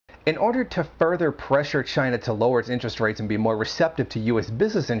In order to further pressure China to lower its interest rates and be more receptive to U.S.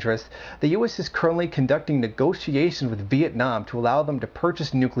 business interests, the U.S. is currently conducting negotiations with Vietnam to allow them to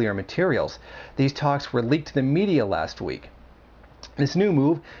purchase nuclear materials. These talks were leaked to the media last week. This new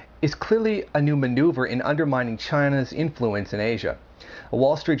move is clearly a new maneuver in undermining China's influence in Asia. The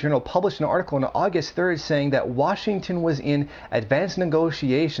Wall Street Journal published an article on August 3rd saying that Washington was in advanced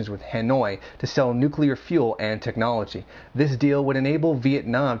negotiations with Hanoi to sell nuclear fuel and technology. This deal would enable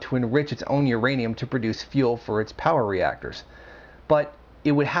Vietnam to enrich its own uranium to produce fuel for its power reactors. But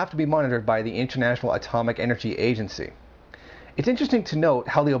it would have to be monitored by the International Atomic Energy Agency. It's interesting to note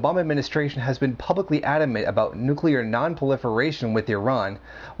how the Obama administration has been publicly adamant about nuclear non-proliferation with Iran,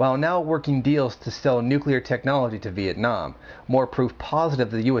 while now working deals to sell nuclear technology to Vietnam. More proof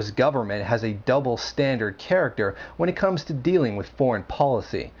positive the U.S. government has a double standard character when it comes to dealing with foreign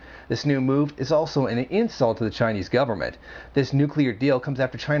policy. This new move is also an insult to the Chinese government. This nuclear deal comes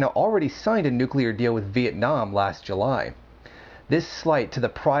after China already signed a nuclear deal with Vietnam last July. This slight to the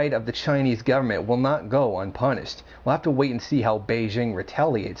pride of the Chinese government will not go unpunished. We'll have to wait and see how Beijing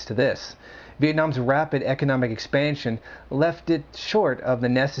retaliates to this. Vietnam's rapid economic expansion left it short of the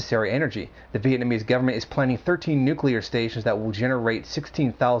necessary energy. The Vietnamese government is planning 13 nuclear stations that will generate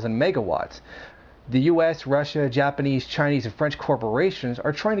 16,000 megawatts. The US, Russia, Japanese, Chinese, and French corporations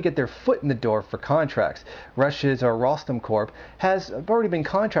are trying to get their foot in the door for contracts. Russia's Rosneft Corp has already been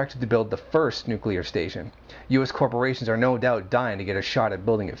contracted to build the first nuclear station. US corporations are no doubt dying to get a shot at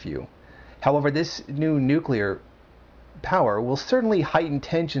building a few. However, this new nuclear power will certainly heighten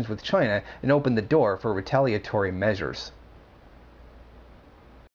tensions with China and open the door for retaliatory measures.